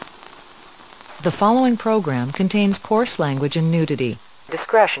The following program contains coarse language and nudity.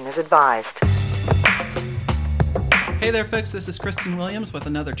 Discretion is advised. Hey there, folks. This is Kristen Williams with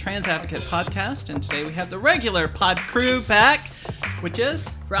another Trans Advocate podcast, and today we have the regular pod crew back, which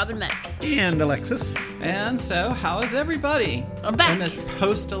is Robin Mack and Alexis. And so, how is everybody I'm back in this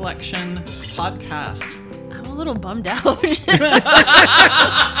post-election podcast? I'm a little bummed out.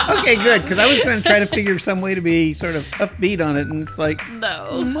 Okay, good, because I was going to try to figure some way to be sort of upbeat on it, and it's like,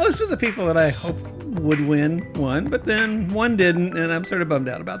 No. most of the people that I hoped would win won, but then one didn't, and I'm sort of bummed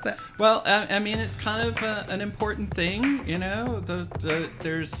out about that. Well, I mean, it's kind of an important thing, you know.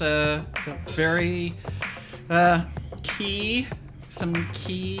 There's the very some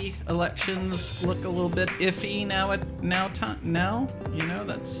key elections look a little bit iffy now. You know,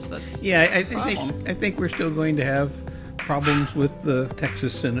 that's Yeah, I problem. think we're still going to have problems with the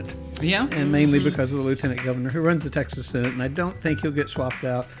Texas Senate. Yeah, And mainly because of the lieutenant governor who runs the Texas Senate, and I don't think he'll get swapped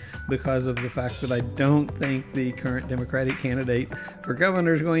out because of the fact that I don't think the current Democratic candidate for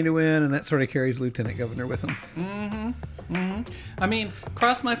governor is going to win, and that sort of carries lieutenant governor with him. I mean,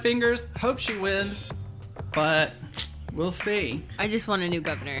 cross my fingers, hope she wins, but we'll see. I just want a new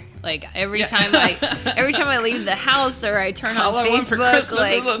governor. Like every time I leave the house or I turn on All I Facebook, want for Christmas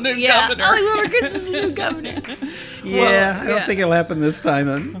like is a new yeah, governor. all I want for Christmas is a new governor. Yeah, I don't yeah. think it'll happen this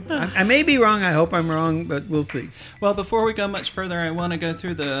time. I may be wrong. I hope I'm wrong, but we'll see. Well, before we go much further, I want to go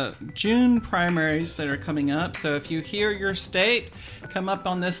through the June primaries that are coming up. So if you hear your state come up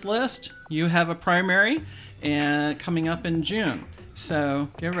on this list, you have a primary and coming up in June. So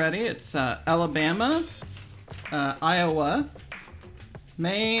get ready. It's Alabama, Iowa,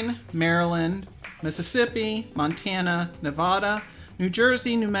 Maine, Maryland, Mississippi, Montana, Nevada, New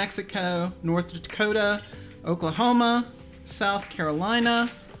Jersey, New Mexico, North Dakota, Oklahoma, South Carolina,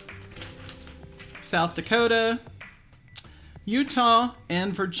 South Dakota, Utah,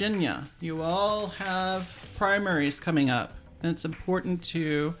 and Virginia. You all have primaries coming up. And it's important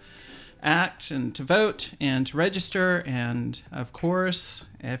to act and to vote and to register. And of course,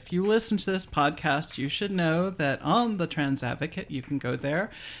 if you listen to this podcast, you should know that on the Trans Advocate, you can go there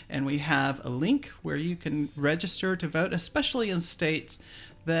and we have a link where you can register to vote, especially in states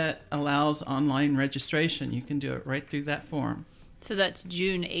that allows online registration. You can do it right through that form. So that's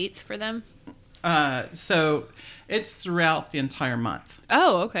June 8th for them? So it's throughout the entire month.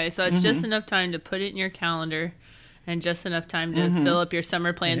 Oh, okay. So it's just enough time to put it in your calendar and just enough time to fill up your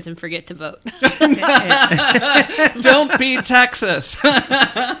summer plans and forget to vote. Don't be Texas.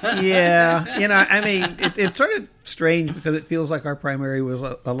 Yeah, I mean, it's sort of strange because it feels like our primary was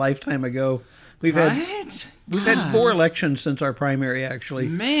a lifetime ago. We've had 4 elections since our primary, actually.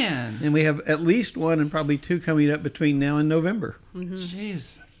 Man. And we have at least 1 and probably 2 coming up between now and November.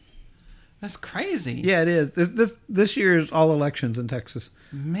 Jesus. That's crazy. Yeah, it is. This year is all elections in Texas.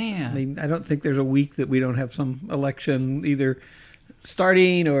 Man. I mean, I don't think there's a week that we don't have some election either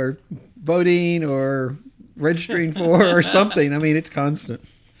starting or voting or registering for or something. I mean, it's constant.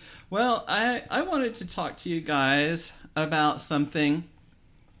 Well, I wanted to talk to you guys about something.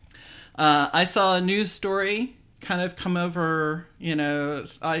 I saw a news story kind of come over,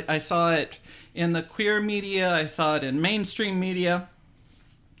 I saw it in the queer media. I saw it in mainstream media.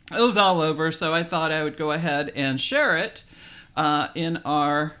 It was all over, so I thought I would go ahead and share it in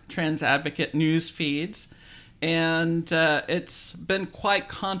our Trans Advocate news feeds. And it's been quite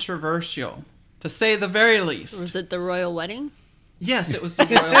controversial, to say the very least. Was it the royal wedding? Yes, it was the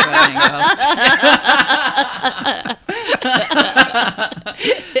royal wedding.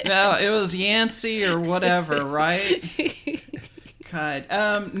 No, it was Yancey or whatever, right? God.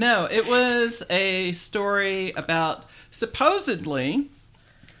 No, it was a story about supposedly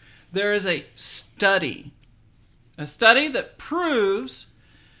there is a study that proves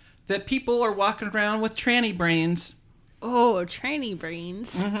that people are walking around with tranny brains. Oh, tranny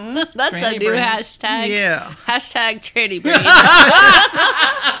brains. Mm-hmm. That's Tranny a new brains. hashtag. Yeah. Hashtag tranny brains.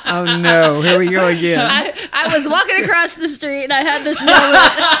 Oh, no. Here we go again. I was walking across the street and I had this moment.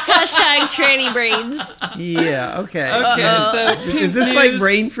 Hashtag tranny brains. Yeah, okay. Okay, so Is this news. like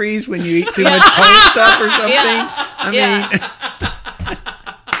brain freeze when you eat too much cold stuff or something? Yeah. I mean,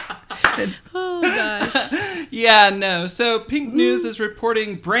 it's, Oh, gosh. Yeah, no. So Pink News is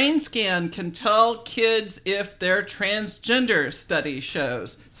reporting brain scan can tell kids if they're transgender. Study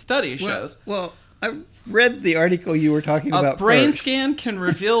shows. well, I read the article you were talking A about brain first. scan can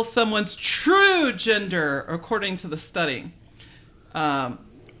reveal someone's true gender, according to the study. So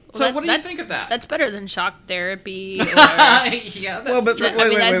what do you think of that? That's better than shock therapy. Or, Yeah, that's Well, but true. wait, that's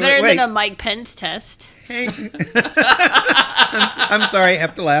wait, better wait. than a Mike Pence test. Hey. I'm sorry, I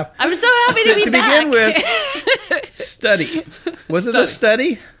have to laugh. I'm so happy to be To back. begin with, study. Was it a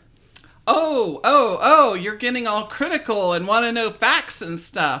study? Oh, you're getting all critical and want to know facts and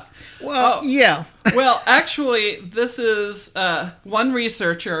stuff. Well, yeah. Well, actually, this is one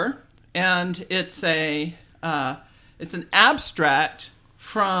researcher, and it's an abstract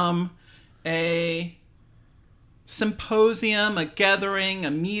from a symposium, a gathering,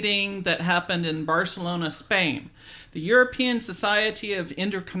 a meeting that happened in Barcelona, Spain. The European Society of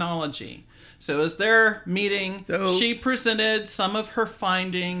Endocrinology. So as their meeting, she presented some of her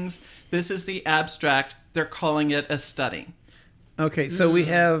findings. This is the abstract. They're calling it a study. Okay, so we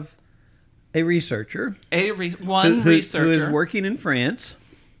have a researcher. Researcher. Who is working in France.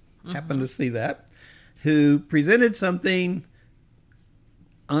 Happened to see that. Who presented something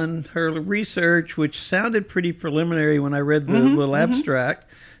on her research, which sounded pretty preliminary when I read the little abstract,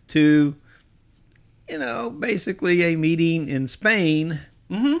 to, basically a meeting in Spain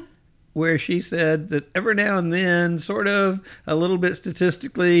where she said that every now and then, sort of a little bit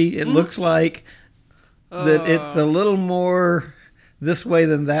statistically, it looks like that it's a little more this way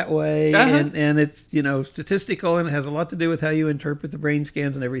than that way, and it's statistical, and it has a lot to do with how you interpret the brain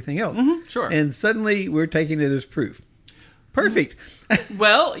scans and everything else. Sure. And suddenly we're taking it as proof. Perfect.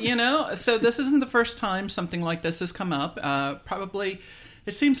 Well, so this isn't the first time something like this has come up. Probably,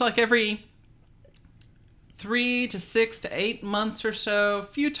 it seems like every 3 to 6 to 8 months or so, a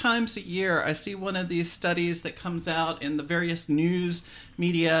few times a year, I see one of these studies that comes out in the various news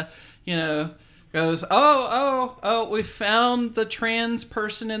media, goes, oh, we found the trans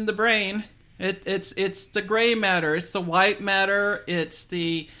person in the brain. It's the gray matter. It's the white matter. It's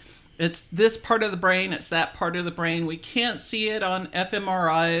this part of the brain. It's that part of the brain. We can't see it on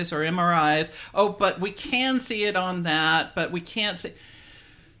fMRIs or MRIs. Oh, but we can see it on that, but we can't see.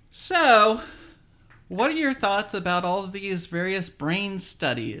 So, what are your thoughts about all of these various brain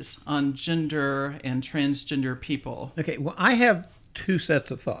studies on gender and transgender people? Okay, well, I have two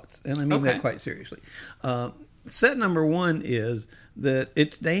sets of thoughts, and I mean that quite seriously. Set number one is that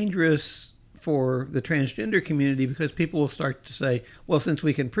it's dangerous for the transgender community because people will start to say, well, since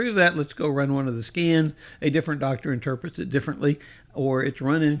we can prove that, let's go run one of the scans. A different doctor interprets it differently, or it's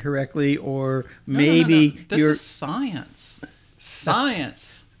run incorrectly, or maybe No. This is science.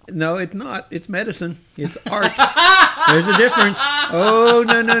 Science. No, it's not. It's medicine. It's art. There's a difference. Oh,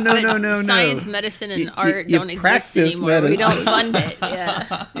 no. Science, medicine, and art don't exist anymore. Medicine. We don't fund it.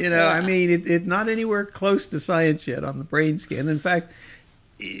 Yeah. I mean, it's not anywhere close to science yet on the brain scan. In fact,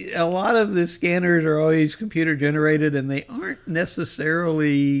 a lot of the scanners are always computer generated, and they aren't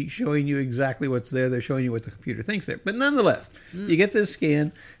necessarily showing you exactly what's there. They're showing you what the computer thinks there. But nonetheless, you get this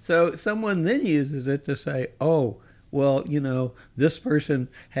scan. So someone then uses it to say, oh, well, this person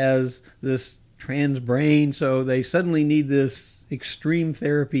has this trans brain, so they suddenly need this extreme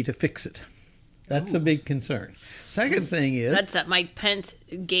therapy to fix it. That's a big concern. Second thing is... That's that Mike Pence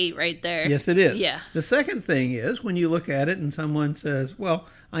gate right there. Yes, it is. Yeah. The second thing is when you look at it and someone says, well,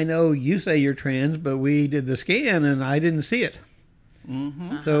 I know you say you're trans, but we did the scan and I didn't see it.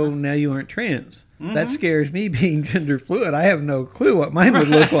 So now you aren't trans. That scares me, being gender fluid. I have no clue what mine would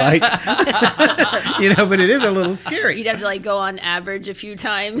look like. But it is a little scary. You'd have to go on average a few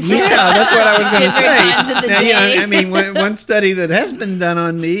times. Yeah, that's what I was going to say. Different times of the day. I mean, one study that has been done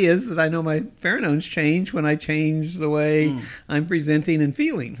on me is that I know my pheromones change when I change the way I'm presenting and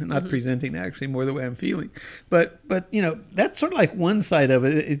feeling. Not presenting, actually, more the way I'm feeling. But that's sort of like one side of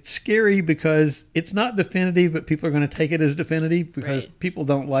it. It's scary because it's not definitive, but people are going to take it as definitive because people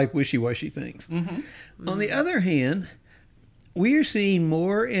don't like wishy-washy things. On the other hand, we are seeing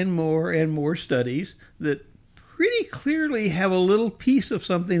more and more and more studies that pretty clearly have a little piece of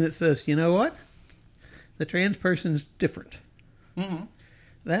something that says, you know what? The trans person's different.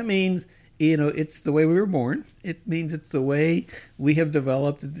 That means, it's the way we were born. It means it's the way we have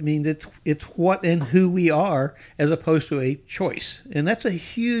developed. It means it's what and who we are as opposed to a choice. And that's a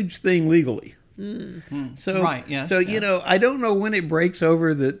huge thing legally. So, right, yes, so yes. I don't know when it breaks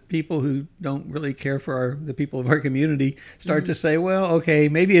over that people who don't really care for the people of our community start to say, well, okay,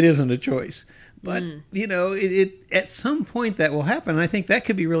 maybe it isn't a choice. But, it at some point that will happen. And I think that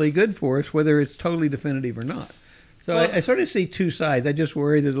could be really good for us, whether it's totally definitive or not. So I sort of see two sides. I just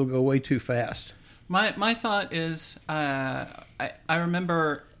worry that it'll go way too fast. My thought is, I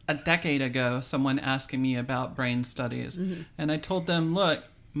remember a decade ago someone asking me about brain studies. And I told them, look,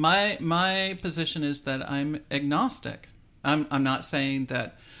 my position is that I'm agnostic. I'm not saying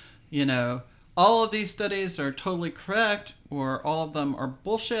that, all of these studies are totally correct or all of them are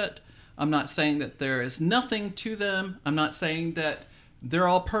bullshit. I'm not saying that there is nothing to them. I'm not saying that they're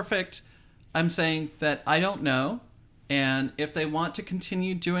all perfect. I'm saying that I don't know. And if they want to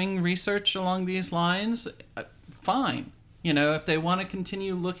continue doing research along these lines, fine. You know, if they want to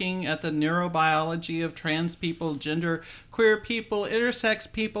continue looking at the neurobiology of trans people, gender queer people,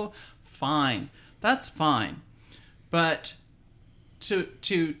 intersex people, fine. That's fine. But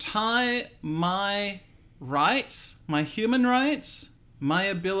to tie my rights, my human rights, my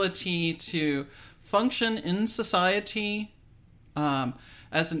ability to function in society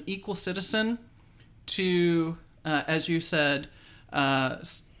as an equal citizen to, as you said,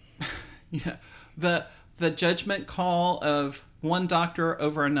 the judgment call of one doctor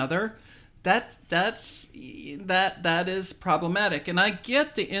over another, that is problematic. And I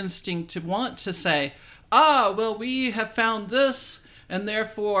get the instinct to want to say, well, we have found this, and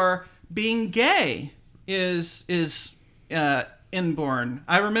therefore being gay is inborn.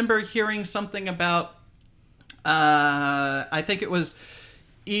 I remember hearing something about, I think it was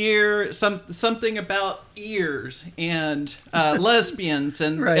something about ears and lesbians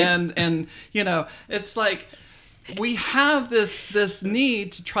and right. and you know, it's like we have this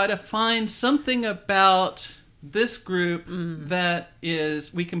need to try to find something about this group that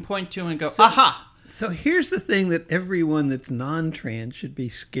is we can point to and go, aha. So here's the thing that everyone that's non-trans should be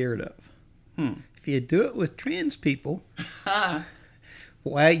scared of. If you do it with trans people,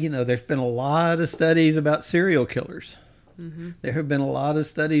 why, you know, there's been a lot of studies about serial killers. There have been a lot of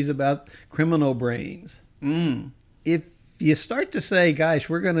studies about criminal brains. If you start to say, gosh,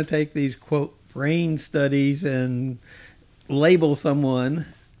 we're going to take these, quote, brain studies and label someone,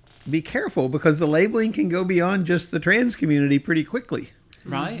 be careful, because the labeling can go beyond just the trans community pretty quickly.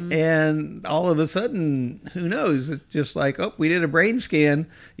 Right. And all of a sudden, who knows? It's just like, oh, we did a brain scan.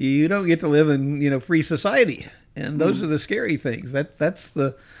 You don't get to live in, you know, free society. And those are the scary things. That's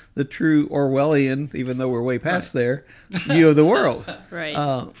the true Orwellian, even though we're way past there, view of the world. Right.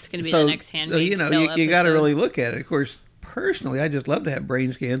 It's going to be the next Handmaid's you know, Tale you got to episode. really look at it. Of course, personally, I just love to have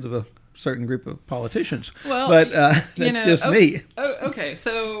brain scans of a certain group of politicians. Well, but that's just me. Okay,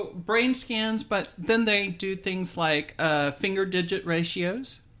 so brain scans, but then they do things like finger digit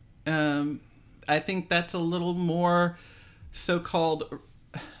ratios. I think that's a little more so-called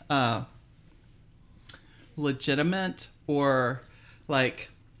legitimate, or like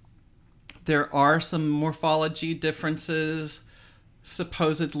there are some morphology differences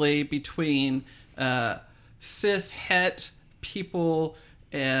supposedly between cis het people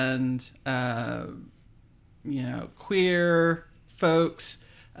and you know, queer folks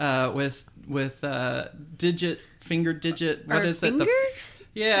with finger digit. What Our is fingers? it?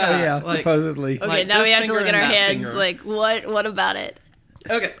 Yeah, Oh, yeah, like, supposedly. Okay, like now this we have to finger look at and our that hands. finger. Like, what about it?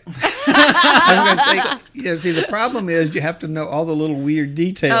 Okay. I was going to say, you know, see, the problem is you have to know all the little weird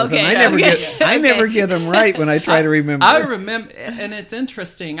details, Okay, and I never okay. get them right when I try to remember. I remember, and it's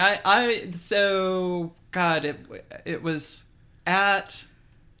interesting. So God, it was at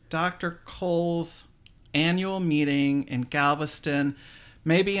Dr. Cole's annual meeting in Galveston,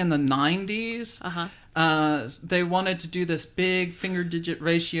 maybe in the 90s. They wanted to do this big finger digit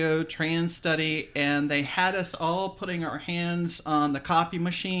ratio trans study, and they had us all putting our hands on the copy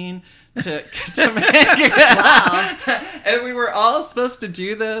machine to make it. Wow. And we were all supposed to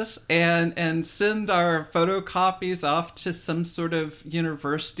do this and send our photocopies off to some sort of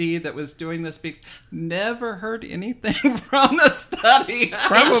university that was doing this. Never heard anything from the study.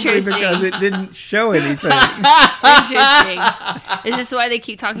 Probably Interesting. because it didn't show anything. Interesting. Is this why they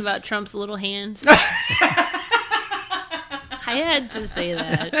keep talking about Trump's little hands? I had to say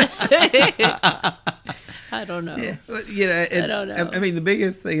that. I don't know. Yeah, but, you know, I don't know. I mean, the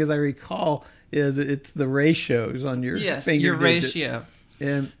biggest thing, as I recall, is it's the ratios on your finger your digits. ratio.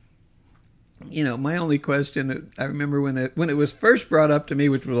 And you know, my only question, I remember when it was first brought up to me,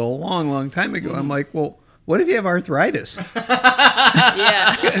 which was a long, long time ago. I'm like, well, what if you have arthritis?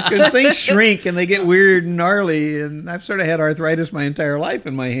 Yeah. Because things shrink and they get weird and gnarly, and I've sort of had arthritis my entire life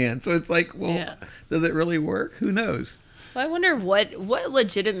in my hand. So it's like, well, Yeah. does it really work? Who knows? Well, I wonder what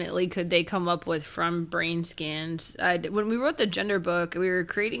legitimately could they come up with from brain scans. When we wrote the gender book, we were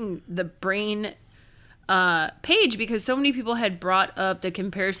creating the brain page because so many people had brought up the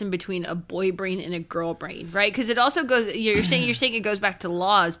comparison between a boy brain and a girl brain, right? Because it also goes, you're saying it goes back to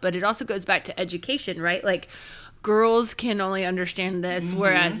laws, but it also goes back to education, right? Like, girls can only understand this,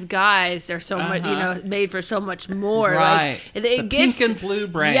 whereas guys are so much, made for so much more. Right. Like, The pink and blue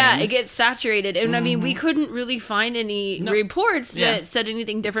brain. Yeah, it gets saturated. And I mean, we couldn't really find any reports that said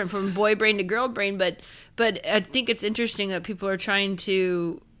anything different from boy brain to girl brain, but I think it's interesting that people are trying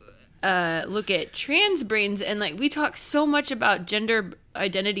to look at trans brains, and like, we talk so much about gender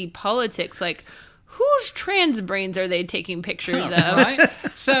identity politics, like, whose trans brains are they taking pictures of? Right?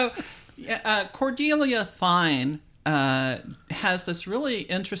 So, Cordelia Fine has this really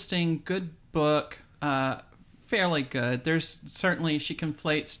interesting, good book fairly good. There's certainly, she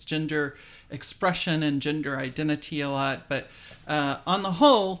conflates gender expression and gender identity a lot, but on the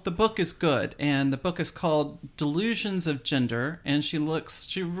whole, the book is good. And the book is called Delusions of Gender, and she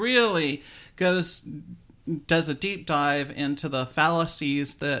really does a deep dive into the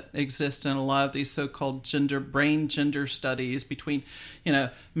fallacies that exist in a lot of these so-called brain gender studies between,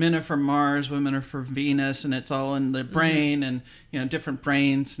 men are for Mars, women are for Venus, and it's all in the brain and, different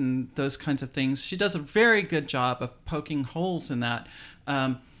brains and those kinds of things. She does a very good job of poking holes in that.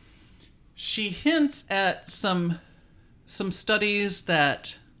 She hints at some studies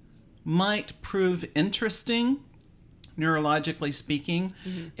that might prove interesting, neurologically speaking,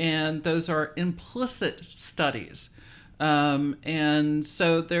 and those are implicit studies. And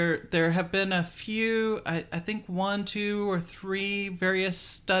so there have been a few, I think 1, 2, or 3 various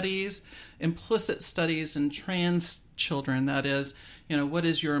studies, implicit studies in trans children. That is, what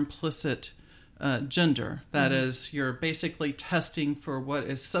is your implicit gender? That is, you're basically testing for what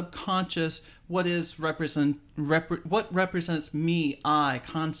is subconscious, what represents me, I,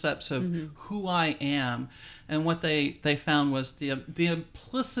 concepts of who I am. And what they found was the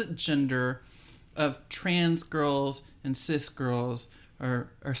implicit gender of trans girls and cis girls are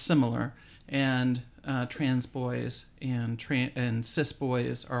similar, and trans boys and cis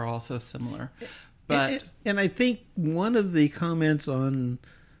boys are also similar. But and I think one of the comments on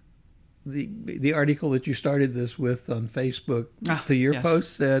the article that you started this with on Facebook to your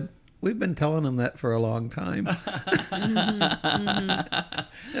post said, "We've been telling them that for a long time." And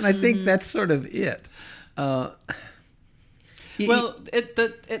I think that's sort of it.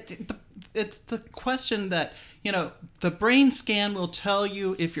 It's the question that, the brain scan will tell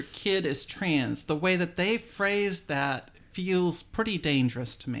you if your kid is trans. The way that they phrase that feels pretty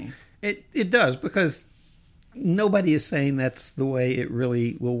dangerous to me. It does, because nobody is saying that's the way it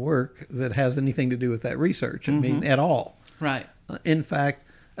really will work that has anything to do with that research. I mean, at all. Right. In fact,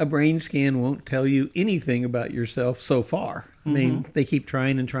 a brain scan won't tell you anything about yourself so far. I mean, they keep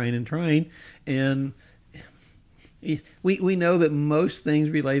trying and trying and trying. And we know that most things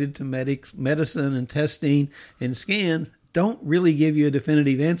related to medicine and testing and scans don't really give you a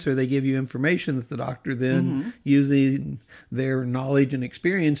definitive answer. They give you information that the doctor then, using their knowledge and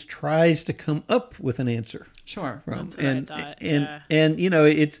experience, tries to come up with an answer. Sure. From. That's what I thought. And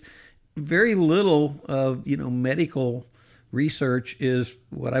it's very little of, medical research is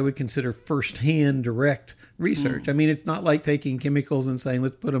what I would consider firsthand direct research. I mean, it's not like taking chemicals and saying,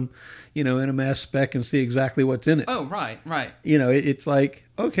 let's put them, in a mass spec and see exactly what's in it. Oh, right. It's like,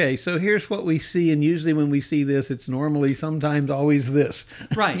 okay, so here's what we see. And usually when we see this, it's normally sometimes always this.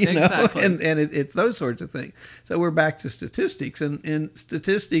 Right, exactly. And it's those sorts of things. So we're back to statistics. And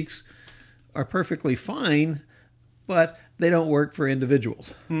statistics are perfectly fine, but they don't work for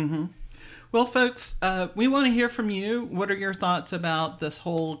individuals. Mm-hmm. Well, folks, we want to hear from you. What are your thoughts about this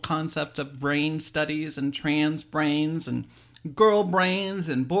whole concept of brain studies and trans brains and girl brains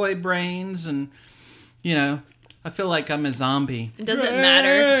and boy brains? And, I feel like I'm a zombie. It doesn't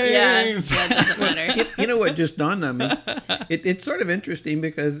matter. Yeah, it doesn't matter. You know what just dawned on me? It's sort of interesting,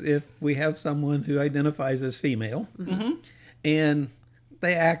 because if we have someone who identifies as female and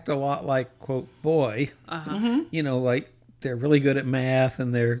they act a lot like, quote, boy, like they're really good at math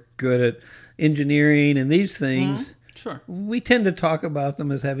and they're good at engineering and these things. Sure. We tend to talk about them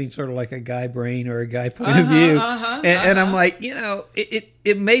as having sort of like a guy brain or a guy point of view. And I'm like,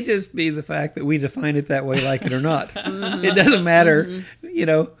 it may just be the fact that we define it that way, like it or not. It doesn't matter,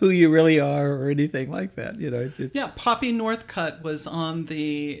 who you really are or anything like that. It's Poppy Northcutt was on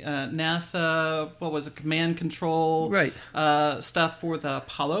the NASA, command control stuff for the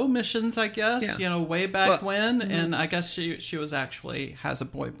Apollo missions, I guess, way back when. And I guess she was actually has a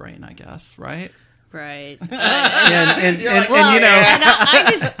boy brain, I guess, right? Right. I'm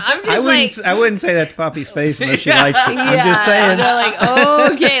just I wouldn't say that to Poppy's face unless she likes it. I'm just saying. They're like,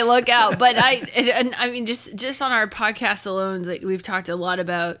 okay, look out. But I mean, just on our podcast alone, like, we've talked a lot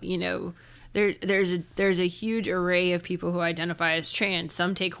about, there's a huge array of people who identify as trans.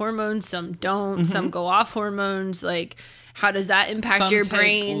 Some take hormones, some don't. Some go off hormones. Like, how does that impact your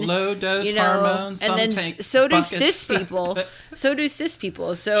brain? Some take low dose hormones. And then take so do buckets. cis people.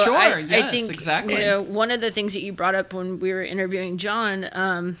 So sure, I think exactly. One of the things that you brought up when we were interviewing John,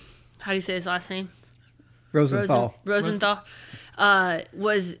 how do you say his last name? Rosenthal.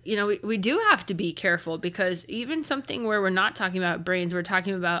 Was, we do have to be careful, because even something where we're not talking about brains, we're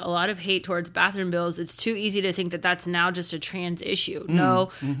talking about a lot of hate towards bathroom bills. It's too easy to think that that's now just a trans issue.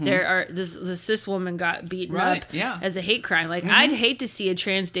 The cis woman got beaten up as a hate crime. Like, I'd hate to see a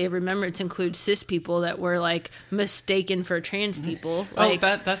Trans Day of Remembrance include cis people that were like mistaken for trans people. Like,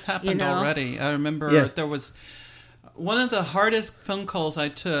 that's happened already. I remember there was one of the hardest phone calls I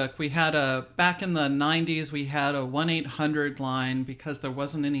took, we had back in the 90s, we had a 1-800 line because there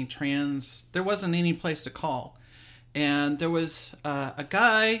wasn't any place to call. And there was a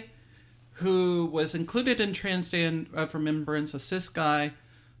guy who was included in Trans Day of Remembrance, a cis guy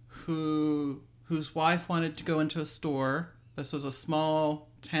whose wife wanted to go into a store. This was a small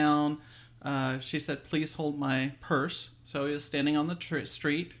town. She said, "Please hold my purse." So he was standing on the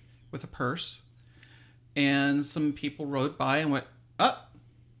street with a purse. And some people rode by and went, up,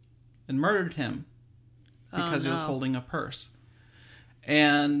 and murdered him because he was holding a purse.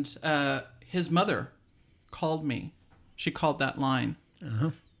 And his mother called me. She called that line.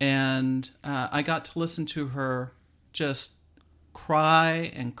 Uh-huh. And I got to listen to her just cry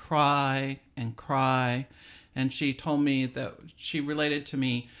and cry and cry. And she told me that she related to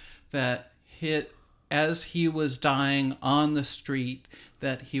me that as he was dying on the street,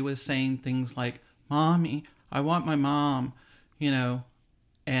 that he was saying things like, "Mommy, I want my mom,"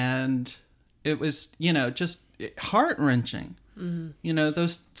 and it was, just heart-wrenching.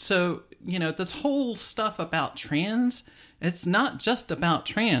 Mm-hmm. This whole stuff about trans, it's not just about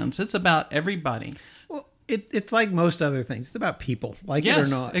trans, it's about everybody. Well, it's like most other things. It's about people, it or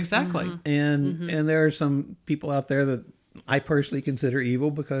not. Exactly. Mm-hmm. And there are some people out there that I personally consider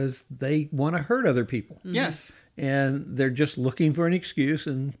evil because they want to hurt other people. Mm-hmm. Yes. And they're just looking for an excuse.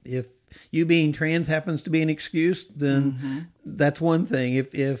 And if you being trans happens to be an excuse, then that's one thing.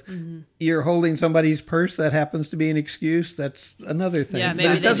 If you're holding somebody's purse, that happens to be an excuse, that's another thing. Yeah,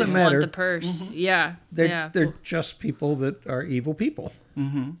 maybe it doesn't just matter. Want the purse. Mm-hmm. Yeah. They're just people that are evil people.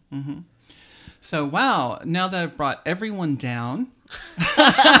 Mm-hmm. Mm-hmm. So, wow, now that I've brought everyone down,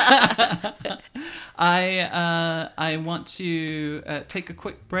 I want to take a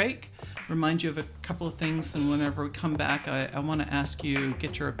quick break, remind you of a couple of things, and whenever we come back, I want to ask you,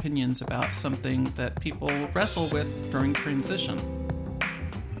 get your opinions about something that people wrestle with during transition.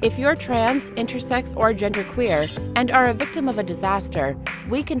 If you're trans, intersex, or genderqueer and are a victim of a disaster,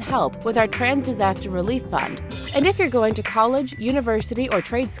 we can help with our Trans Disaster Relief Fund. And if you're going to college, university, or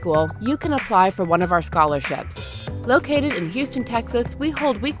trade school, you can apply for one of our scholarships. Located in Houston, Texas, we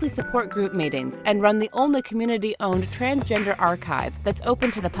hold weekly support group meetings and run the only community-owned transgender archive that's open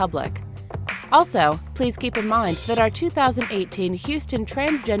to the public. Also, please keep in mind that our 2018 Houston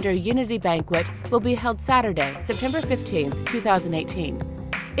Transgender Unity Banquet will be held Saturday, September 15th, 2018.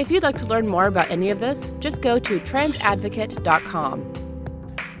 If you'd like to learn more about any of this, just go to transadvocate.com.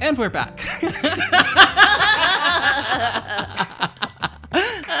 And we're back.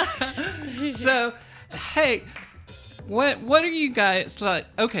 So, hey, what are you guys like?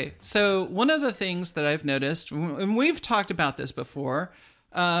 Okay, so one of the things that I've noticed, and we've talked about this before,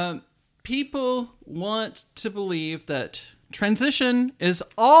 people want to believe that transition is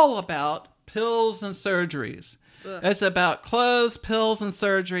all about pills and surgeries. Ugh. It's about clothes, pills, and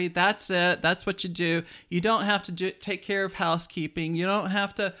surgery. That's it. That's what you do. You don't have to take care of housekeeping. You don't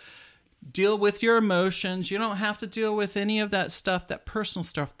have to deal with your emotions. You don't have to deal with any of that stuff, that personal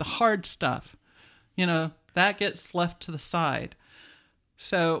stuff, the hard stuff. That gets left to the side.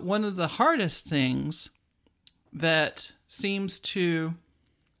 So one of the hardest things that seems to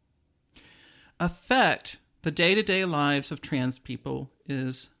affect the day-to-day lives of trans people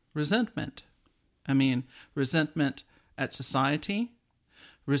is resentment. Resentment at society,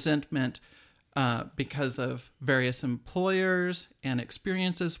 resentment because of various employers and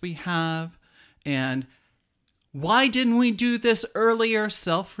experiences we have, and why didn't we do this earlier?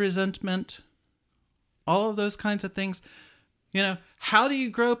 Self-resentment, all of those kinds of things. How do you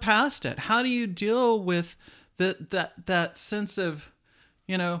grow past it? How do you deal with that sense of,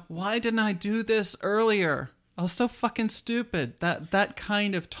 why didn't I do this earlier? I was so fucking stupid. That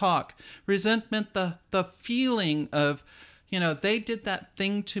kind of talk. Resentment, the feeling of, they did that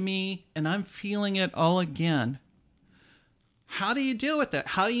thing to me and I'm feeling it all again. How do you deal with it?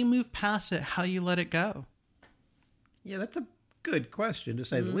 How do you move past it? How do you let it go? Yeah, that's a good question, to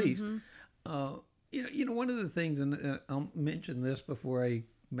say the least. One of the things, and I'll mention this before I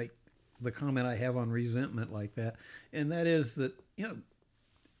make the comment I have on resentment like that, and that is that,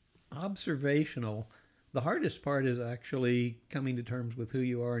 observational. The hardest part is actually coming to terms with who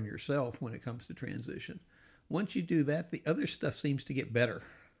you are and yourself when it comes to transition. Once you do that, the other stuff seems to get better.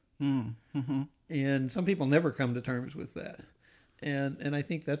 Mm-hmm. And some people never come to terms with that. And I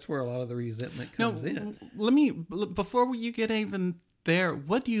think that's where a lot of the resentment comes in. Before you get even there,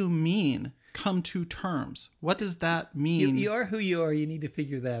 what do you mean, come to terms? What does that mean? You are who you are. You need to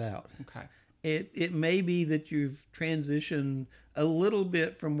figure that out. Okay. It may be that you've transitioned a little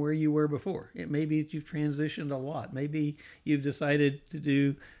bit from where you were before. It may be that you've transitioned a lot. Maybe you've decided to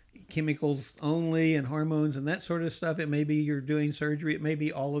do chemicals only and hormones and that sort of stuff. It may be you're doing surgery. It may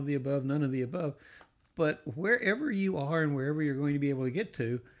be all of the above, none of the above. But wherever you are and wherever you're going to be able to get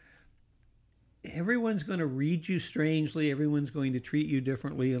to, everyone's going to read you strangely. Everyone's going to treat you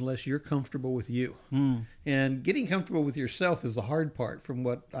differently unless you're comfortable with you. And getting comfortable with yourself is the hard part from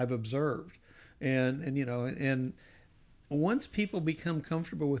what I've observed. And once people become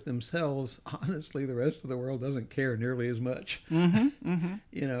comfortable with themselves, honestly, the rest of the world doesn't care nearly as much.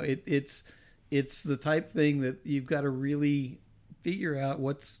 It's the type thing that you've got to really figure out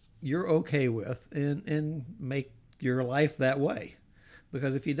what's you're okay with and make your life that way.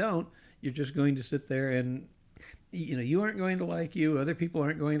 Because if you don't, you're just going to sit there and, you aren't going to like you. Other people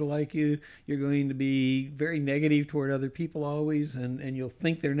aren't going to like you. You're going to be very negative toward other people always. And you'll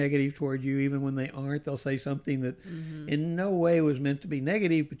think they're negative toward you even when they aren't. They'll say something that in no way was meant to be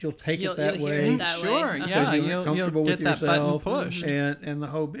negative, but you'll take it that way. Sure, yeah. You're comfortable with that yourself button pushed. and the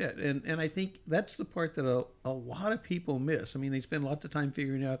whole bit. And I think that's the part that a lot of people miss. I mean, they spend lots of time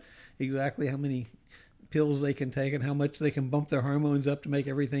figuring out exactly how many pills they can take and how much they can bump their hormones up to make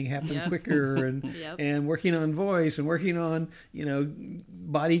everything happen quicker and and working on voice and working on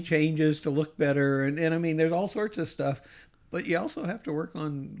body changes to look better and I mean there's all sorts of stuff, but you also have to work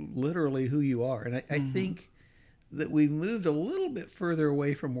on literally who you are. And I think that we've moved a little bit further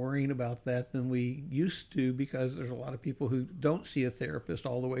away from worrying about that than we used to, because there's a lot of people who don't see a therapist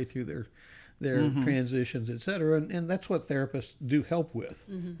all the way through their transitions, etc. And that's what therapists do help with.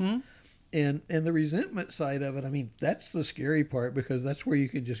 And the resentment side of it, I mean, that's the scary part, because that's where you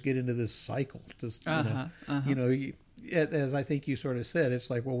can just get into this cycle. Just, as I think you sort of said, it's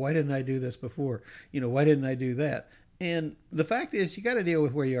like, well, why didn't I do this before? Why didn't I do that? And the fact is, you got to deal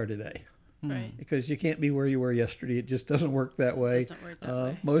with where you are today. Right. Because you can't be where you were yesterday. It just doesn't work that way. It doesn't work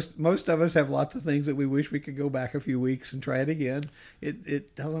that way. Most of us have lots of things that we wish we could go back a few weeks and try it again.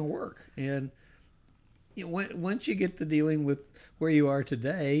 It doesn't work. And once you get to dealing with where you are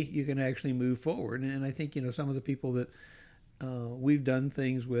today, you can actually move forward. And I think, some of the people that we've done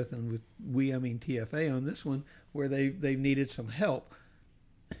things with, and with I mean TFA on this one, where they've needed some help,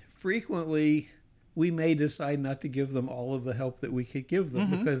 frequently we may decide not to give them all of the help that we could give them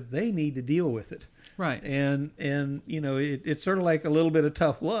because they need to deal with it. Right. And it's sort of like a little bit of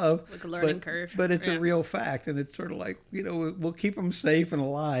tough love. Like a learning curve. But it's a real fact. And it's sort of like, we'll keep them safe and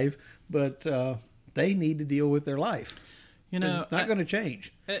alive, but they need to deal with their life. It's not going to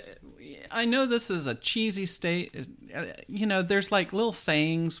change. I know this is a cheesy state. There's like little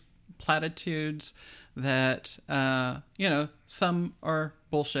sayings, platitudes that, some are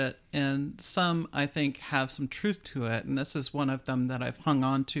bullshit and some I think have some truth to it. And this is one of them that I've hung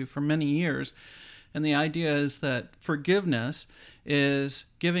on to for many years. And the idea is that forgiveness is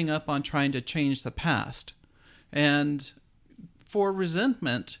giving up on trying to change the past. And for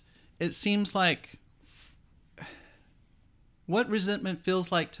resentment, it seems like what resentment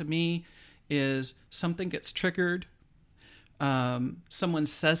feels like to me is something gets triggered, someone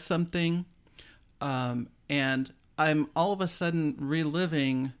says something, and I'm all of a sudden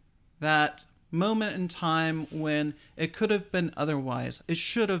reliving that moment in time when it could have been otherwise. It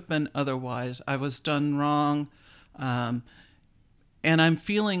should have been otherwise. I was done wrong. And I'm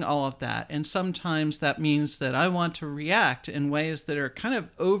feeling all of that. And sometimes that means that I want to react in ways that are kind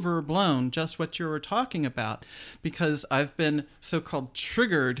of overblown, just what you were talking about, because I've been so-called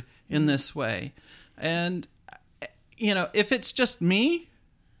triggered in this way. And, if it's just me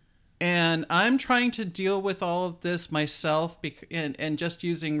and I'm trying to deal with all of this myself and just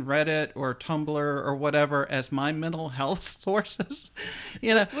using Reddit or Tumblr or whatever as my mental health sources,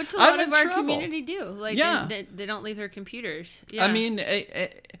 which a lot of our community do. Like, they don't leave their computers. Yeah. I mean,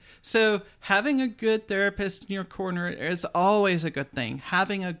 so having a good therapist in your corner is always a good thing.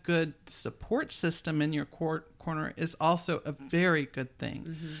 Having a good support system in your corner is also a very good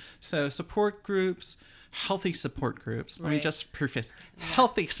thing. So support groups, healthy support groups. Let me just preface.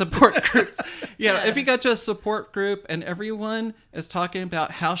 Healthy support groups. If you go to a support group and everyone is talking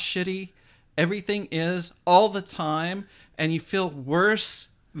about how shitty everything is all the time, and you feel worse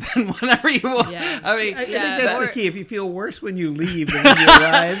than whenever you want. I mean, I think that's the key. If you feel worse when you leave than when you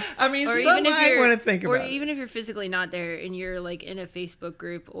arrive, I mean, some might want to think about it. Or even if you're physically not there and you're like in a Facebook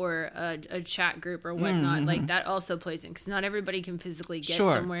group or a chat group or whatnot, like that also plays in, because not everybody can physically get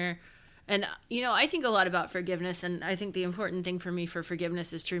somewhere. And, I think a lot about forgiveness, and I think the important thing for me for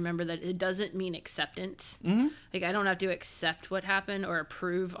forgiveness is to remember that it doesn't mean acceptance. Like, I don't have to accept what happened or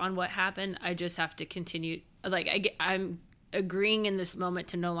approve on what happened. I just have to continue. Like, I'm agreeing in this moment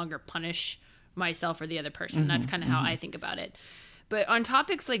to no longer punish myself or the other person. That's kind of how I think about it. But on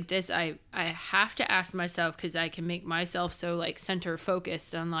topics like this, I have to ask myself, because I can make myself so like center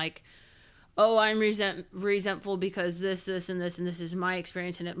focused on like, oh, I'm resentful because this, and this is my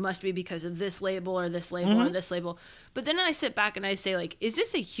experience, and it must be because of this label or this label or this label. But then I sit back and I say, like, is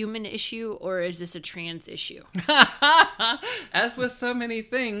this a human issue or is this a trans issue? As with so many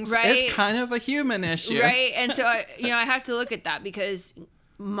things, right? It's kind of a human issue. Right? And so, I have to look at that, because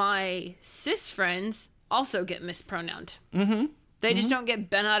my cis friends also get mispronounced. Mm-hmm. They just don't get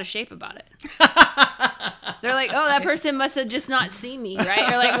bent out of shape about it. They're like, oh, that person must have just not seen me,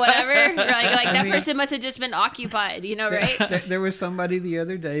 right? Or like whatever. Or like that person must have just been occupied, right? There was somebody the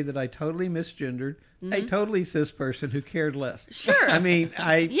other day that I totally misgendered. A totally cis person who cared less. Sure. I mean,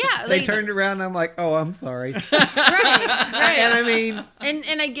 they turned around and I'm like, oh, I'm sorry. Right. And I mean...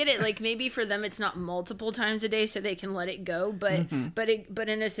 And I get it. Like, maybe for them it's not multiple times a day so they can let it go. But but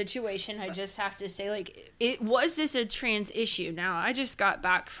in a situation, I just have to say, like, was this a trans issue? Now, I just got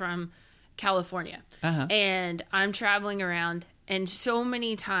back from California. And I'm traveling around. And so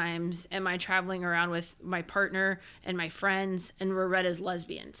many times am I traveling around with my partner and my friends, and we're read as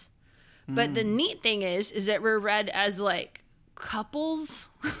lesbians. But the neat thing is that we're read as like couples.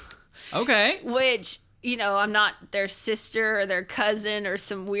 Okay. Which, I'm not their sister or their cousin or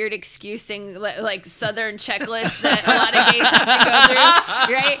some weird excuse thing like Southern checklist that a lot of gays have to go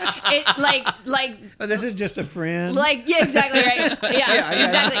through, right? Oh, this is just a friend. Like, yeah, exactly, right? Yeah,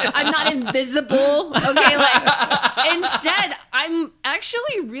 exactly. I'm not invisible, okay? Like, instead, I'm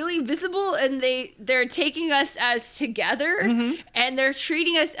actually really visible, and they're taking us as together, and they're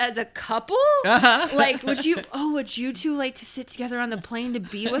treating us as a couple. Like, would you two like to sit together on the plane to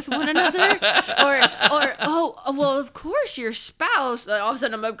be with one another? Or well, of course, your spouse. All of a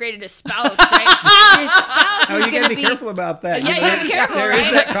sudden, I'm upgraded to spouse, right? Your spouse is you got to be careful about that. Yeah, you got to be careful. There right?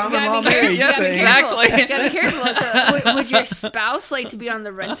 is that common law marriage Yes, thing. exactly. You got to be careful. So, would your spouse like to be on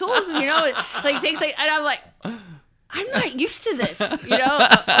the rental? Like things like, and I'm like, I'm not used to this. Like,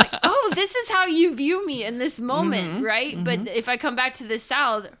 oh, this is how you view me in this moment, right? But if I come back to the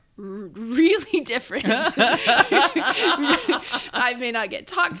South, really different. I may not get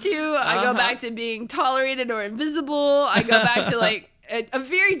talked to. I go back to being tolerated or invisible. I go back to like a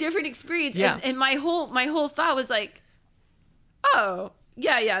very different experience. Yeah. And my whole thought was like, oh,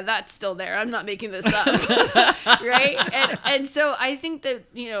 yeah, that's still there. I'm not making this up. Right? And so I think that,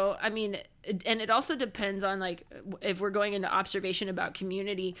 and it also depends on like if we're going into observation about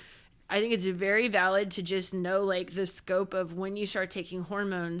community. I think it's very valid to just know like the scope of when you start taking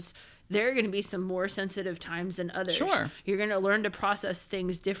hormones. There are going to be some more sensitive times than others. Sure. You're going to learn to process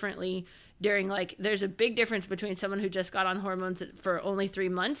things differently during like, there's a big difference between someone who just got on hormones for only 3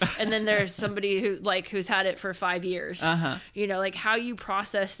 months. And then there's somebody who's had it for 5 years. Like how you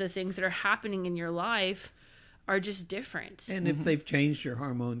process the things that are happening in your life are just different. And if they've changed your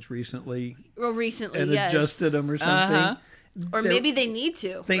hormones recently. Well, recently, and yes. adjusted them or something. Or maybe they need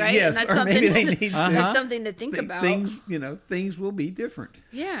to, right? Yes, and that's or maybe they need to. That's something to think about. Things will be different.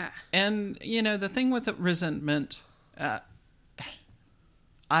 Yeah. And, the thing with resentment, the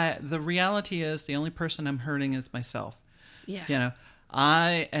reality is the only person I'm hurting is myself. Yeah.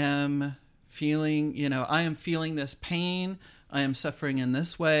 I am feeling this pain. I am suffering in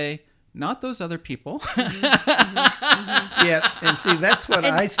this way. Not those other people. Yeah, and see, that's what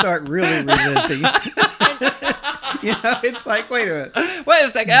I start really resenting. It's like, wait a minute. Wait a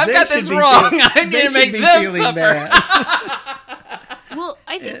second, I've got this wrong. I need to make them suffer. Well,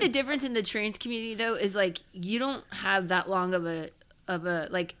 I think the difference in the trans community, though, is like you don't have that long of a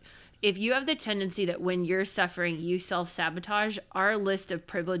like. If you have the tendency that when you're suffering, you self-sabotage, our list of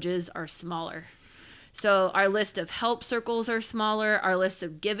privileges are smaller. So our list of help circles are smaller. Our list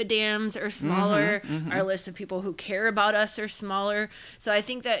of give-a-dams are smaller. Our list of people who care about us are smaller. So I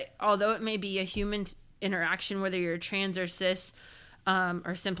think that although it may be a human interaction, whether you're trans or cis,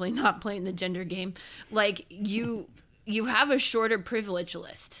 or simply not playing the gender game, like you have a shorter privilege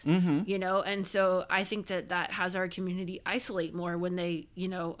list, and so I think that has our community isolate more when they,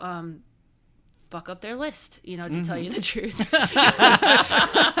 fuck up their list, to tell you the truth.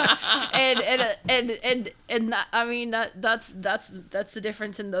 and that, I mean, that's the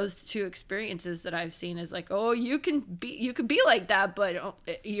difference in those two experiences that I've seen is like, oh, you can be like that, but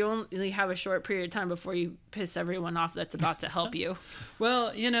you only have a short period of time before you piss everyone off that's about to help you.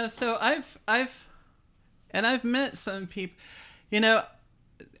 Well, so I've met some people,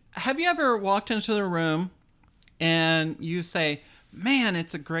 have you ever walked into the room and you say, man,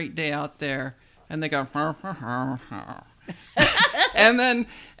 it's a great day out there. And they go, and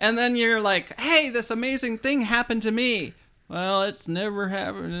then you're like, hey, this amazing thing happened to me. well, it's never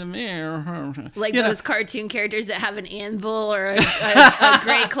happened to me. Like You know, those cartoon characters that have an anvil or a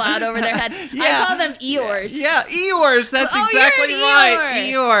gray cloud over their head. Yeah. I call them Eeyores. Yeah, Eeyores. That's Oh, exactly you're an right.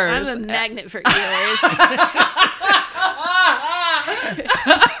 Eeyore. Eeyores. I'm a magnet for Eeyores.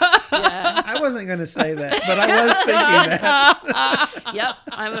 Yeah. I wasn't going to say that, but I was thinking that. Yep.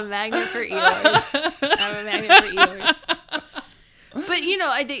 I'm a magnet for Eeyores. I'm a magnet for Eeyores. But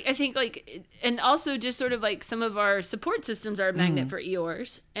I think like, and also just sort of like some of our support systems are a magnet for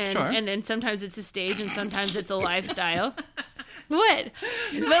Eeyores, and Sure. and then sometimes it's a stage, and sometimes it's a lifestyle. What?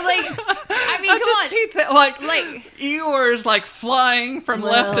 But like, I mean, I come just on. see that, like Like- Eeyores, like flying from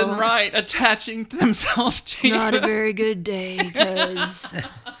left and Well, right, attaching themselves to you. Not a very good day because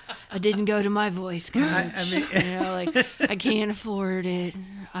I didn't go to my voice coach. I mean, Like I can't afford it.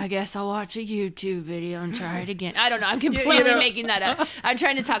 I guess I'll watch a YouTube video and try it again. I don't know. I'm completely making that up. I'm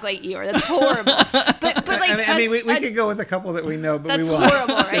trying to talk like Eeyore. That's horrible. But like, I mean, we could go with a couple that we know, but that's we won't.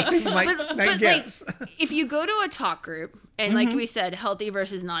 horrible, right? People might But guess. like, if you go to a talk group and like we said, healthy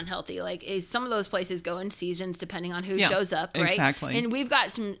versus non-healthy, like some of those places go in seasons depending on who Yeah, shows up, right? exactly. And we've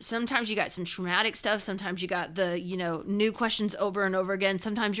got sometimes you got some traumatic stuff. Sometimes you got the, new questions over and over again.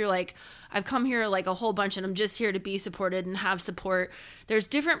 Sometimes you're like, I've come here like a whole bunch and I'm just here to be supported and have support. There's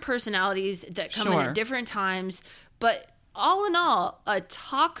different personalities that come in Sure. at different times, but all in all, a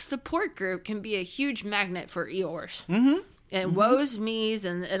talk support group can be a huge magnet for Eeyores. Mm-hmm. And woes me's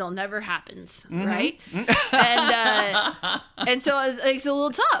and it'll never happens, right? And so it's a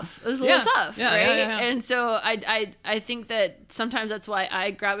little tough. It was a little tough, Yeah, right? yeah. And so I think that sometimes that's why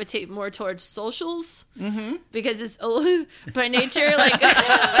I gravitate more towards socials because it's a little, by nature, like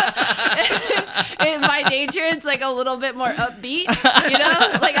in my nature, it's like a little bit more upbeat,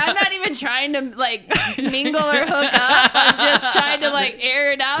 Like I'm not even trying to like mingle or hook up. I'm just trying to like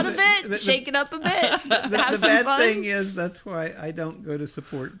air it out a bit, shake it up a bit, have The some bad fun. thing is that's why I don't go to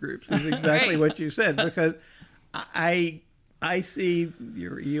support groups. Is exactly Right. what you said, because I see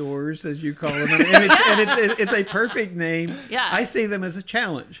your Eeyores, as you call them, and it's a perfect name. Yeah. I see them as a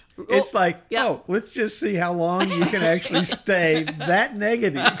challenge. It's like, yeah. let's just see how long you can actually stay that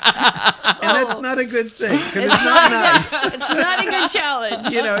negative, and that's not a good thing because it's not nice. It's not a good challenge.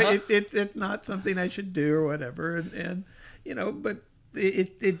 It's not something I should do or whatever, and but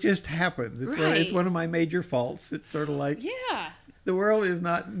it just happens. It's one of my major faults. It's sort of like, Yeah. the world is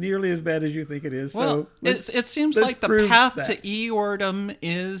not nearly as bad as you think it is. Well, So it seems let's like the prove path that. to Eeyordom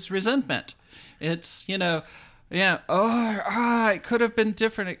is resentment. It's, it could have been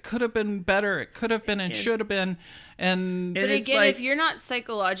different. It could have been better. It could have been and should have been. And But it's again, like- if you're not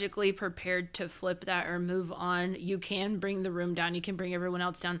psychologically prepared to flip that or move on, you can bring the room down. You can bring everyone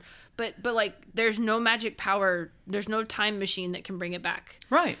else down. But like, there's no magic power. There's no time machine that can bring it back.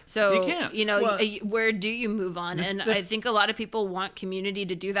 right. So, you can't. Well- where do you move on? And I think a lot of people want community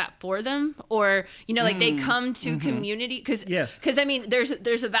to do that for them, or like they come to community because Yes. I mean, there's a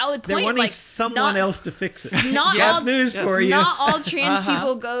valid They're point. wanting like someone not- else to fix it. Not Got all news for you. Not all trans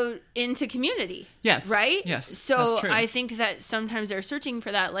people go into community. Yes. Right? Yes, So that's true. I think that sometimes they're searching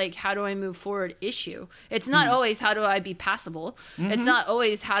for that, like, how do I move forward issue. It's not always how do I be passable. It's not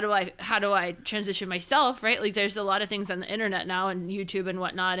always how do I transition myself, right? Like there's a lot of things on the internet now and YouTube and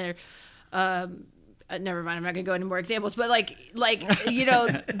whatnot, or never mind, I'm not gonna go into more examples, but like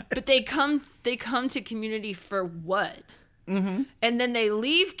but they come to community for what? And then they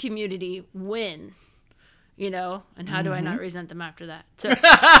leave community when, and how do I not resent them after that? So, ooh,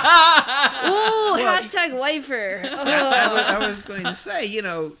 hashtag wifer. Oh. I was going to say,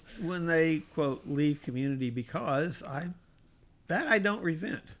 when they quote leave community, because I don't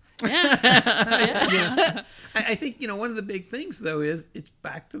resent. I think one of the big things though is it's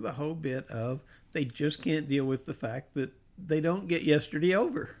back to the whole bit of they just can't deal with the fact that they don't get yesterday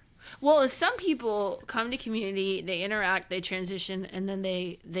over. Well, some people come to community, they interact, they transition, and then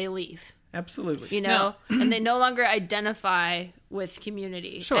they leave. Absolutely. And they no longer identify with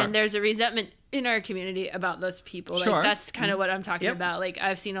community. Sure. And there's a resentment in our community about those people. Sure. Like that's kind of what I'm talking Yep. about. Like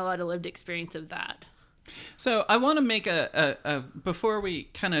I've seen a lot of lived experience of that. So I want to make before we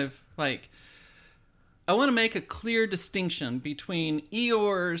kind of like, I want to make a clear distinction between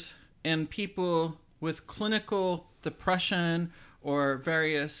Eeyores and people with clinical depression or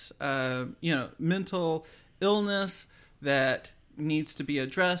various, mental illness that needs to be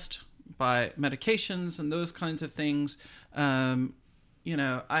addressed by medications and those kinds of things. I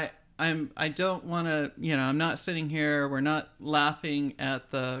don't want to, I'm not sitting here. We're not laughing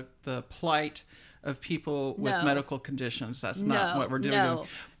at the plight of people with No. medical conditions. That's not No, what we're doing. no,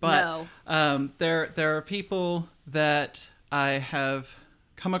 But no. there are people that I have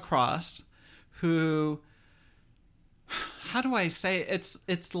come across who how do I say it?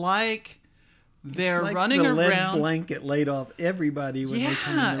 It's like they're Like running the lead around. blanket laid off everybody when they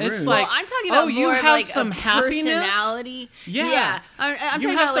come in the it's room. like, I'm talking about you more have of like some a happiness? personality. Yeah. I'm you talking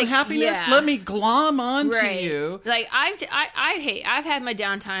have about some like happiness. Yeah. Let me glom onto Right. you. Like I've had my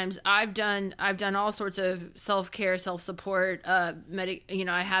downtimes. I've done all sorts of self-care, self-support,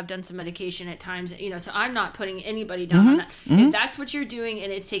 I have done some medication at times, so I'm not putting anybody down on that. If that's what you're doing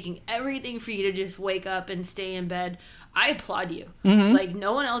and it's taking everything for you to just wake up and stay in bed, I applaud you. Like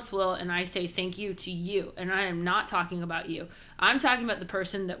no one else will, and I say thank you to you. And I am not talking about you. I'm talking about the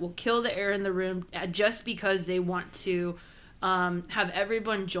person that will kill the air in the room just because they want to have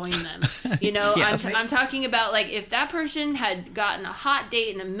everyone join them. I'm talking about like if that person had gotten a hot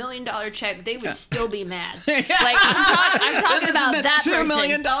date and $1 million check, they would still be mad. Like I'm talking about that $2 person.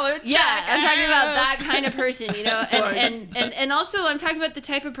 million check. Yeah, I'm talking about that kind of person, and also I'm talking about the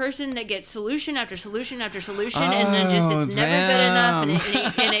type of person that gets solution after solution after solution, and then just it's never good enough,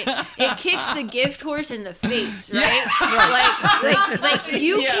 and it kicks the gift horse in the face, right? Like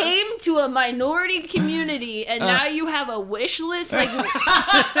you came to a minority community, and now you have a wish list, like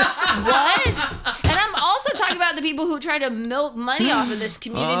what? And I'm also talking about the people who try to milk money off of this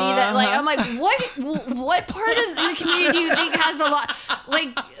community. That like I'm like, what part of the community do you think has a lot?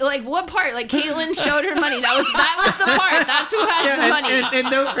 Like what part? Like Caitlyn showed her money. That was the part. That's who has the money. And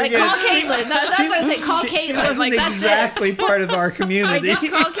don't forget, call Caitlyn. That's what I say. Call Caitlyn. She wasn't like that's exactly part of our Like community.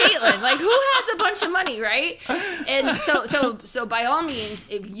 just call Caitlyn. Like who has a bunch of money, right? And so by all means,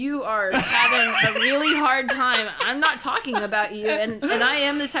 if you are having a really hard time, I'm not talking about you, and I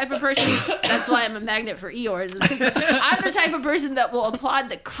am the type of person. That's why I'm a magnet for Eeyores. I'm the type of person that will applaud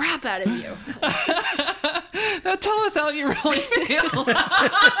the crap out of you. Now tell us how you really feel.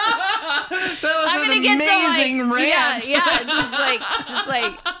 That was I'm an gonna get amazing to like, rant. just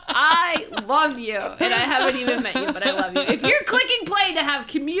like I love you, and I haven't even met you, but I love you. If you're clicking play to have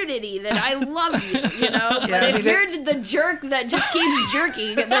community, then I love you. But if you're the jerk that just keeps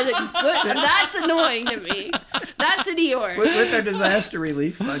jerking, then that's annoying to me. That's an Eeyore. With our disaster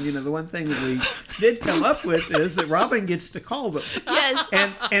relief fund, the one thing that we did come up with is that Robin gets to call them. Yes.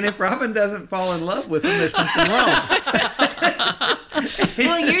 And if Robin doesn't fall in love with them, there's something wrong.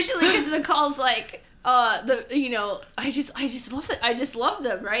 Well, usually because the call's like, I just love it. I just love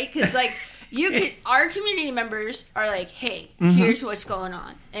them, right? Because like our community members are like, hey, here's what's going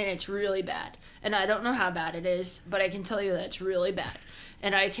on, and it's really bad, and I don't know how bad it is, but I can tell you that it's really bad,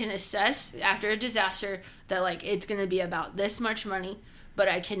 and I can assess after a disaster that like it's going to be about this much money. But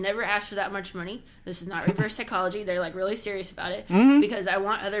I can never ask for that much money. This is not reverse psychology. They're like really serious about it because I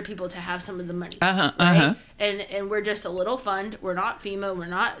want other people to have some of the money. Right? And we're just a little fund. We're not FEMA. We're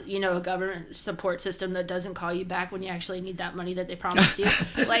not, a government support system that doesn't call you back when you actually need that money that they promised you.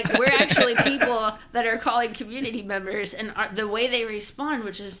 Like we're actually people that are calling community members, and the way they respond,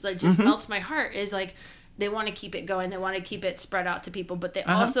 which is like just melts my heart, is like they want to keep it going. They want to keep it spread out to people, but they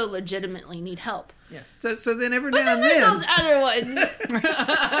also legitimately need help. Yeah. So then every But now and then there's then, those other ones.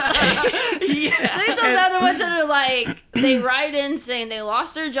 Yeah. There's those other ones that are like, they write in saying they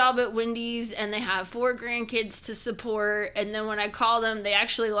lost their job at Wendy's and they have 4 grandkids to support. And then when I call them, they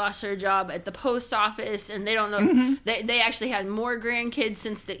actually lost their job at the post office and they don't know. They actually had more grandkids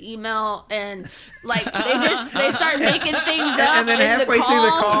since the email. And like, they start making things up. and then in halfway the through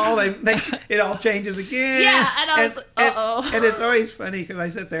the call, it all changes again. Yeah, and I was like, uh-oh. And it's always funny because I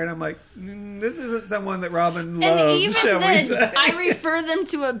sit there and I'm like, this isn't someone that Robin And loves, even shall we then, say. I refer them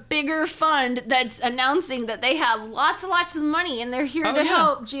to a bigger fund that's announcing that they have lots of money and they're here to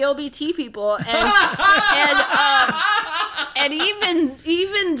help GLBT people. And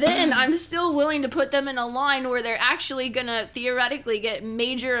even then, I'm still willing to put them in a line where they're actually gonna theoretically get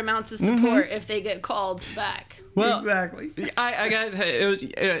major amounts of support if they get called back. Well, exactly. I guys, it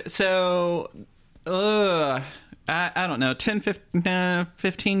was so. I don't know, 10,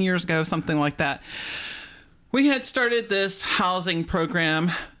 15 years ago, something like that. We had started this housing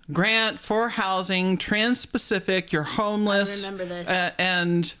program, Grant for Housing, Trans-Pacific, you're homeless. I remember this.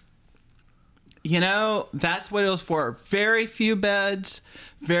 And, that's what it was for. Very few beds,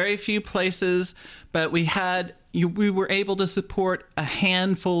 very few places, but we were able to support a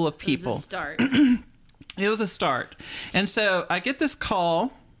handful of people. It was a start. It was a start. And so I get this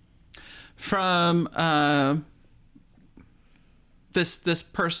call from this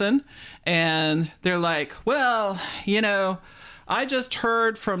person, and they're like, well, I just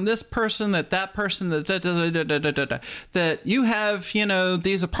heard from this person that person that you have,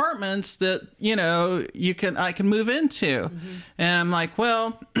 these apartments that, I can move into. And I'm like,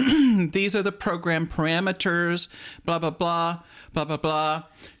 well, these are the program parameters, blah, blah, blah, blah, blah, blah.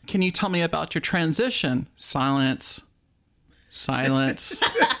 Can you tell me about your transition? Silence. Silence.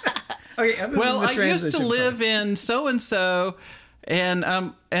 Okay, other Well, than the I used to transition live part. in so-and-so, and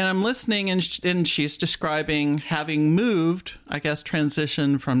I'm listening, and she's describing having moved, I guess,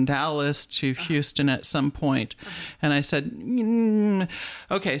 transitioned from Dallas to Houston at some point. And I said,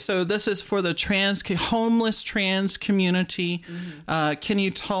 okay, so this is for the homeless trans community. Can you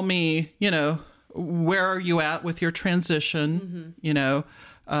tell me, where are you at with your transition?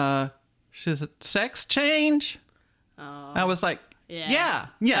 She said, sex change? Oh. I was like, yeah,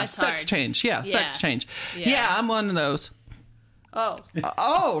 That's sex hard. change. Yeah, sex change. Yeah. Yeah, I'm one of those. Oh,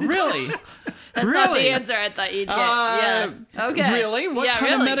 Oh, really? that's not the answer I thought you'd get. Yeah. Okay. Really? What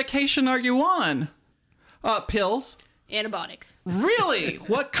kind of medication are you on? Pills. Antibiotics. Really?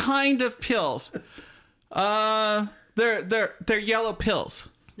 What kind of pills? They're yellow pills.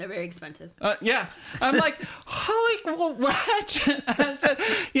 They're very expensive. Yeah. I'm like, holy, what? I said,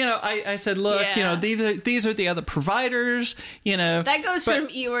 I said, look, Yeah. these are the other providers, That goes from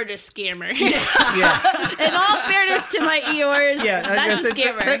Eeyore to scammer. Yeah, In all fairness to my Eeyores, yeah. that's a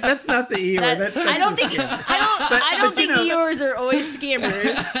scammer. That's not the Eeyore. That's I don't the think scammer. I don't but think Eeyores are always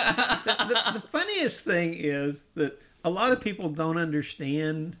scammers. The funniest thing is that a lot of people don't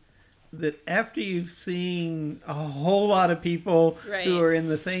understand that after you've seen a whole lot of people Right. who are in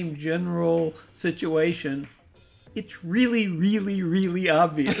the same general situation, it's really, really, really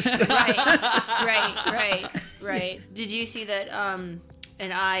obvious. Right. Did you see that?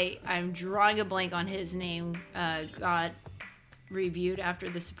 And I'm drawing a blank on his name. Got reviewed after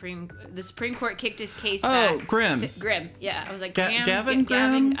the Supreme Court kicked his case back. Oh, Grimm. Grimm. Yeah, I was like Gavin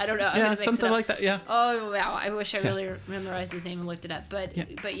Grimm? I don't know. I'm Yeah, gonna mix something it up. like that, yeah. Oh wow! I wish I really memorized his name and looked it up. But Yeah.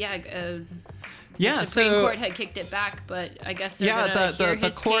 the Supreme Court had kicked it back, but I guess they're gonna hear the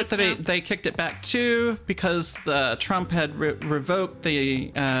his court case that now. they kicked it back to because Trump had revoked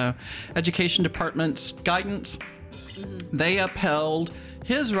the education department's guidance. They upheld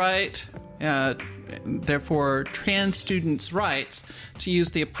his right, therefore trans students' rights to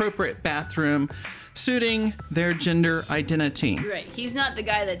use the appropriate bathroom suiting their gender identity. Right. He's not the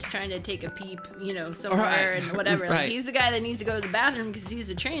guy that's trying to take a peep, somewhere Right. and whatever. Like, Right. he's the guy that needs to go to the bathroom because he's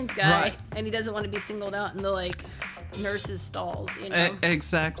a trans guy Right. and he doesn't want to be singled out in the nurses' stalls.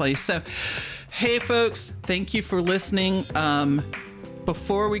 Exactly. So, hey, folks, thank you for listening.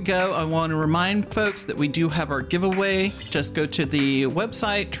 Before we go, I want to remind folks that we do have our giveaway. Just go to the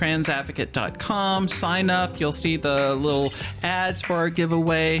website, transadvocate.com, sign up. You'll see the little ads for our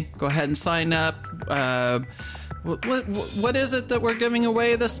giveaway. Go ahead and sign up. What is it that we're giving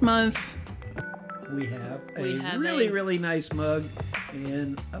away this month? We have We a have really, a- really nice mug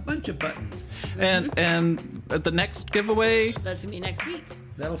and a bunch of buttons. And the next giveaway. That's going to be next week.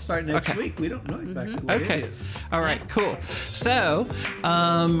 That'll start next Okay. week. We don't know exactly what Okay. it is. All right. Cool. So,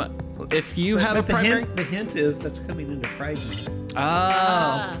 if you have a But primary. the hint is that's coming into Pride Month.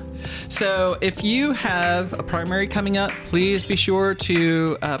 Oh. So if you have a primary coming up, please be sure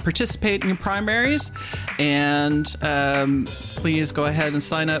to participate in your primaries, and please go ahead and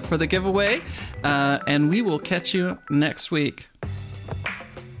sign up for the giveaway, and we will catch you next week.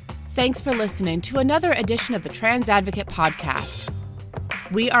 Thanks for listening to another edition of the Trans Advocate Podcast.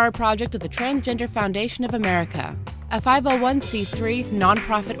 We are a project of the Transgender Foundation of America, a 501c3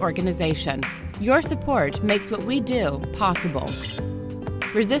 nonprofit organization. Your support makes what we do possible.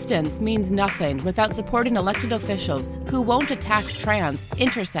 Resistance means nothing without supporting elected officials who won't attack trans,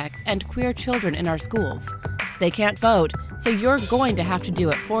 intersex, and queer children in our schools. They can't vote, so you're going to have to do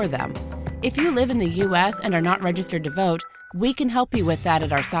it for them. If you live in the U.S. and are not registered to vote, we can help you with that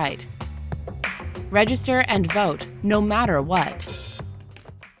at our site. Register and vote, no matter what.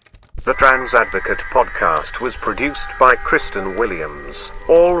 The Trans Advocate podcast was produced by Kristen Williams.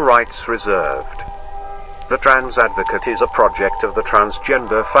 All rights reserved. The Trans Advocate is a project of the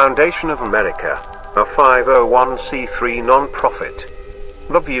Transgender Foundation of America, a 501c3 non-profit.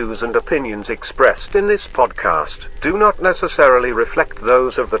 The views and opinions expressed in this podcast do not necessarily reflect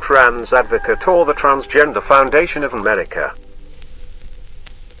those of the Trans Advocate or the Transgender Foundation of America.